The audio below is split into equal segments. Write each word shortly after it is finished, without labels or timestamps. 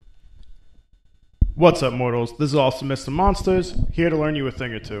What's up, mortals? This is also Mr. Monsters, here to learn you a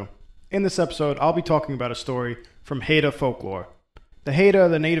thing or two. In this episode, I'll be talking about a story from Haina folklore. The Haina are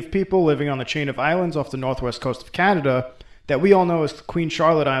the native people living on the chain of islands off the northwest coast of Canada that we all know as the Queen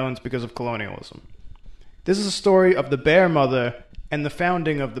Charlotte Islands because of colonialism. This is a story of the bear mother and the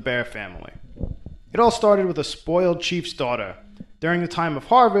founding of the bear family. It all started with a spoiled chief's daughter. During the time of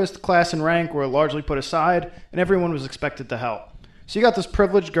harvest, class and rank were largely put aside, and everyone was expected to help. So you got this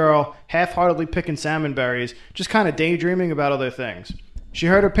privileged girl, half-heartedly picking salmon berries, just kind of daydreaming about other things. She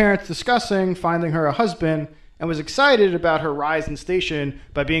heard her parents discussing finding her a husband, and was excited about her rise in station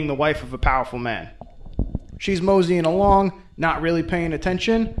by being the wife of a powerful man. She's moseying along, not really paying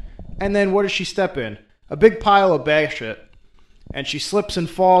attention, and then what does she step in? A big pile of bear shit. And she slips and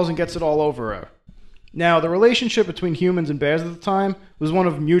falls and gets it all over her. Now, the relationship between humans and bears at the time was one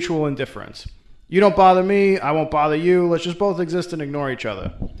of mutual indifference. You don't bother me, I won't bother you, let's just both exist and ignore each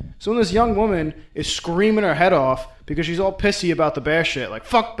other. So when this young woman is screaming her head off because she's all pissy about the bear shit, like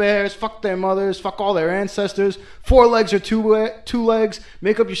fuck bears, fuck their mothers, fuck all their ancestors, 4 legs or two legs,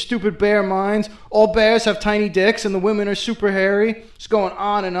 make up your stupid bear minds, all bears have tiny dicks and the women are super hairy, just going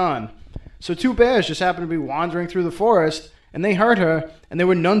on and on. So 2 bears just happened to be wandering through the forest, and they heard her, and they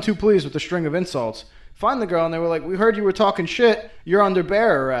were none too pleased with the string of insults. Find the girl, and they were like, we heard you were talking shit, you're under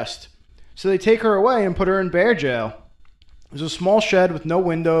bear arrest. So they take her away and put her in bear jail. It was a small shed with no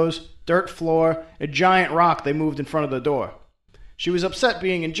windows, dirt floor, a giant rock they moved in front of the door. She was upset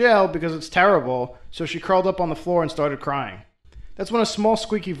being in jail because it's terrible, so she curled up on the floor and started crying. That's when a small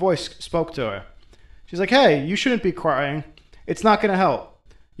squeaky voice spoke to her. She's like, hey, you shouldn't be crying. It's not going to help.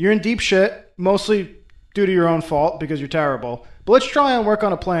 You're in deep shit, mostly due to your own fault because you're terrible, but let's try and work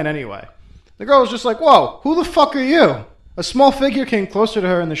on a plan anyway. The girl was just like, whoa, who the fuck are you? A small figure came closer to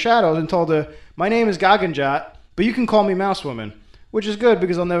her in the shadows and told her, my name is Gaganjat, but you can call me Mouse Woman, which is good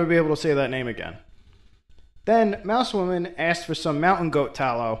because I'll never be able to say that name again. Then Mouse Woman asked for some mountain goat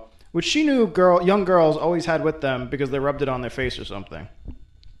tallow, which she knew young girls always had with them because they rubbed it on their face or something.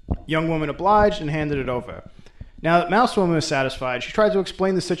 Young woman obliged and handed it over. Now that Mouse Woman was satisfied, she tried to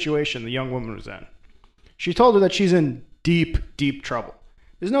explain the situation the young woman was in. She told her that she's in deep, deep trouble.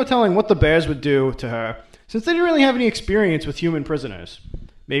 There's no telling what the bears would do to her, since they didn't really have any experience with human prisoners.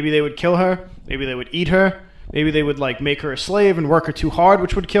 Maybe they would kill her, maybe they would eat her, maybe they would make her a slave and work her too hard,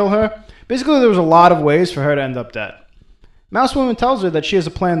 which would kill her. Basically, there was a lot of ways for her to end up dead. Mouse Woman tells her that she has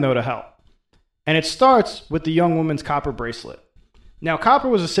a plan, though, to help. And it starts with the young woman's copper bracelet. Now, copper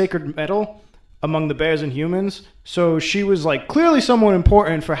was a sacred metal among the bears and humans, so she was clearly someone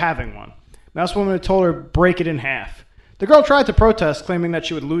important for having one. Mouse Woman had told her break it in half. The girl tried to protest, claiming that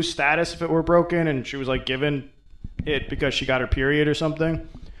she would lose status if it were broken, and she was given it because she got her period or something.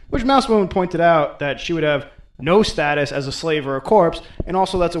 Which Mouse Woman pointed out that she would have no status as a slave or a corpse, and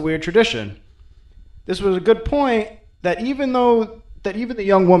also that's a weird tradition. This was a good point that even the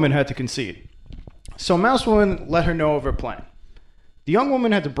young woman had to concede. So Mouse Woman let her know of her plan. The young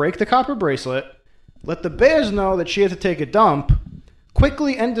woman had to break the copper bracelet, let the bears know that she had to take a dump,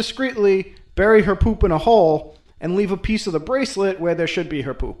 quickly and discreetly bury her poop in a hole, and leave a piece of the bracelet where there should be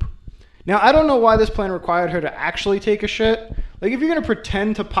her poop. Now, I don't know why this plan required her to actually take a shit. If you're going to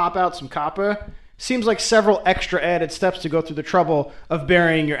pretend to pop out some copper, seems like several extra added steps to go through the trouble of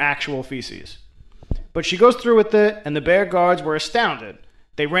burying your actual feces. But she goes through with it, and the bear guards were astounded.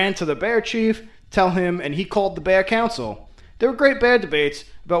 They ran to the bear chief, tell him, and he called the bear council. There were great bear debates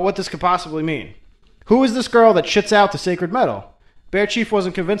about what this could possibly mean. Who is this girl that shits out the sacred metal? Bear chief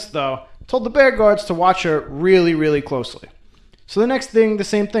wasn't convinced, though, told the bear guards to watch her really, really closely. So the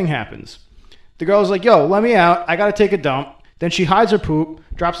same thing happens. The girl's like, yo, let me out, I gotta take a dump. Then she hides her poop,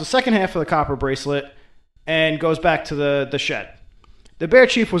 drops the second half of the copper bracelet, and goes back to the shed. The bear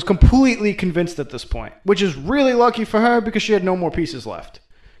chief was completely convinced at this point, which is really lucky for her because she had no more pieces left.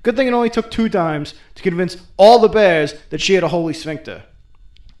 Good thing it only took 2 times to convince all the bears that she had a holy sphincter.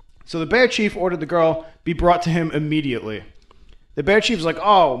 So the bear chief ordered the girl be brought to him immediately. The bear chief's like,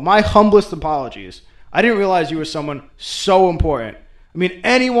 oh, my humblest apologies. I didn't realize you were someone so important. I mean,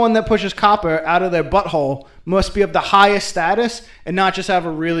 anyone that pushes copper out of their butthole must be of the highest status and not just have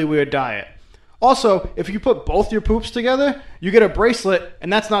a really weird diet. Also, if you put both your poops together, you get a bracelet,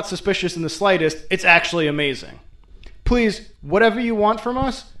 and that's not suspicious in the slightest. It's actually amazing. Please, whatever you want from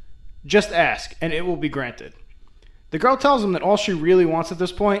us, just ask, and it will be granted. The girl tells him that all she really wants at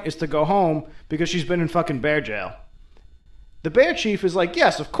this point is to go home because she's been in fucking bear jail. The bear chief is like,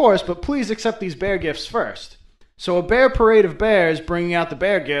 yes, of course, but please accept these bear gifts first. So a bear parade of bears bringing out the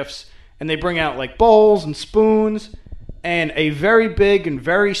bear gifts, and they bring out bowls and spoons and a very big and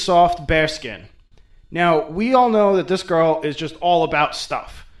very soft bear skin. Now, we all know that this girl is just all about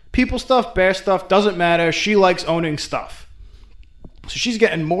stuff. People stuff, bear stuff, doesn't matter. She likes owning stuff. So she's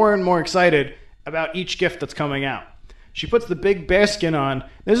getting more and more excited about each gift that's coming out. She puts the big bear skin on.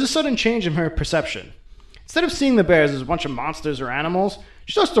 There's a sudden change in her perception. Instead of seeing the bears as a bunch of monsters or animals,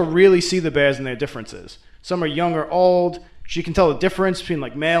 she starts to really see the bears and their differences. Some are young or old. She can tell the difference between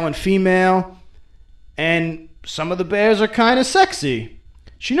like male and female. And some of the bears are kind of sexy.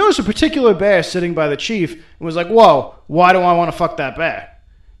 She noticed a particular bear sitting by the chief and was like, whoa, why do I want to fuck that bear?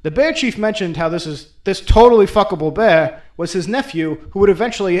 The bear chief mentioned how this totally fuckable bear was his nephew who would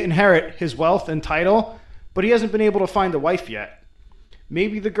eventually inherit his wealth and title, but he hasn't been able to find a wife yet.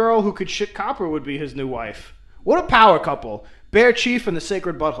 Maybe the girl who could shit copper would be his new wife. What a power couple. Bear chief and the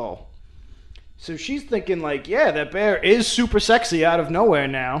sacred butthole. So she's thinking like, yeah, that bear is super sexy out of nowhere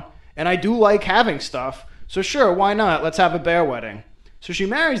now, and I do like having stuff, so sure, why not? Let's have a bear wedding. So she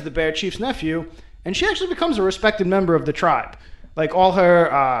marries the bear chief's nephew, and she actually becomes a respected member of the tribe. Like all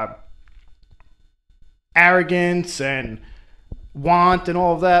her arrogance and want and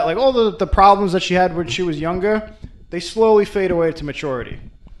all of that, like all the problems that she had when she was younger, they slowly fade away to maturity.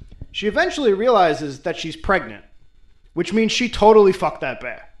 She eventually realizes that she's pregnant, which means she totally fucked that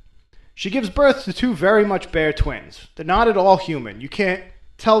bear. She gives birth to 2 very much bear twins. They're not at all human. You can't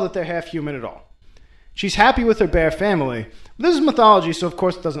tell that they're half human at all. She's happy with her bear family, but this is mythology, so of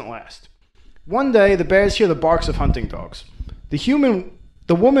course it doesn't last. One day, the bears hear the barks of hunting dogs.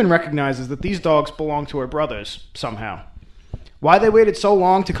 The woman recognizes that these dogs belong to her brothers, somehow. Why they waited so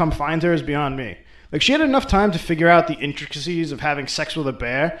long to come find her is beyond me. Like, she had enough time to figure out the intricacies of having sex with a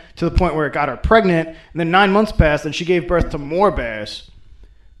bear to the point where it got her pregnant, and then 9 months passed and she gave birth to more bears.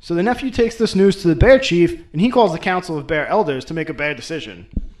 So the nephew takes this news to the bear chief, and he calls the council of bear elders to make a bear decision.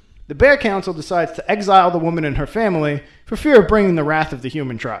 The bear council decides to exile the woman and her family for fear of bringing the wrath of the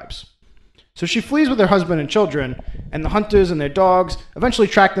human tribes. So she flees with her husband and children, and the hunters and their dogs eventually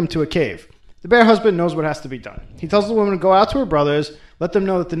track them to a cave. The bear husband knows what has to be done. He tells the woman to go out to her brothers, let them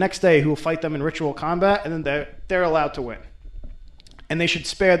know that the next day he will fight them in ritual combat, and then they're allowed to win. And they should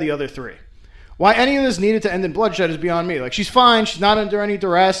spare the other 3. Why any of this needed to end in bloodshed is beyond me. Like, she's fine, she's not under any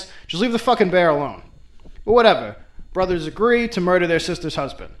duress, just leave the fucking bear alone. But whatever. Brothers agree to murder their sister's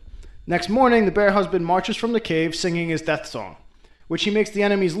husband. Next morning, the bear husband marches from the cave singing his death song, which he makes the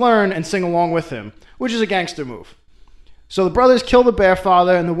enemies learn and sing along with him, which is a gangster move. So the brothers kill the bear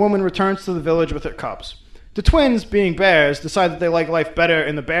father, and the woman returns to the village with her cubs. The twins, being bears, decide that they like life better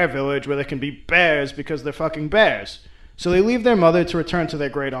in the bear village where they can be bears because they're fucking bears. So they leave their mother to return to their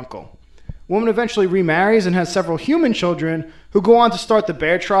great uncle. The woman eventually remarries and has several human children who go on to start the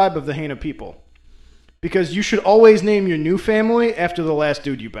bear tribe of the Haina people. Because you should always name your new family after the last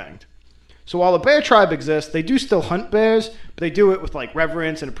dude you banged. So while the bear tribe exists, they do still hunt bears, but they do it with like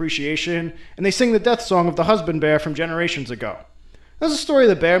reverence and appreciation, and they sing the death song of the husband bear from generations ago. There's a story of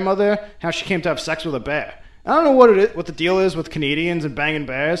the bear mother, how she came to have sex with a bear. I don't know what the deal is with Canadians and banging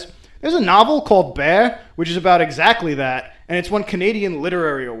bears. There's a novel called Bear, which is about exactly that, and it's won Canadian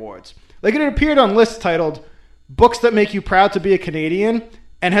literary awards. Like, it appeared on lists titled Books That Make You Proud to Be a Canadian,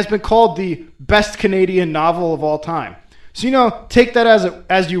 and has been called the best Canadian novel of all time. So, take that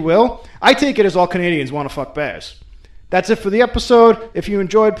as you will. I take it as all Canadians want to fuck bears. That's it for the episode. If you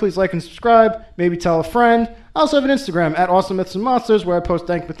enjoyed, please like and subscribe. Maybe tell a friend. I also have an Instagram at Awesome Myths and Monsters where I post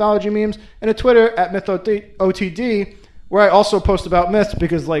dank mythology memes, and a Twitter at MythOTD where I also post about myths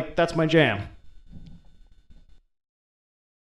because, that's my jam.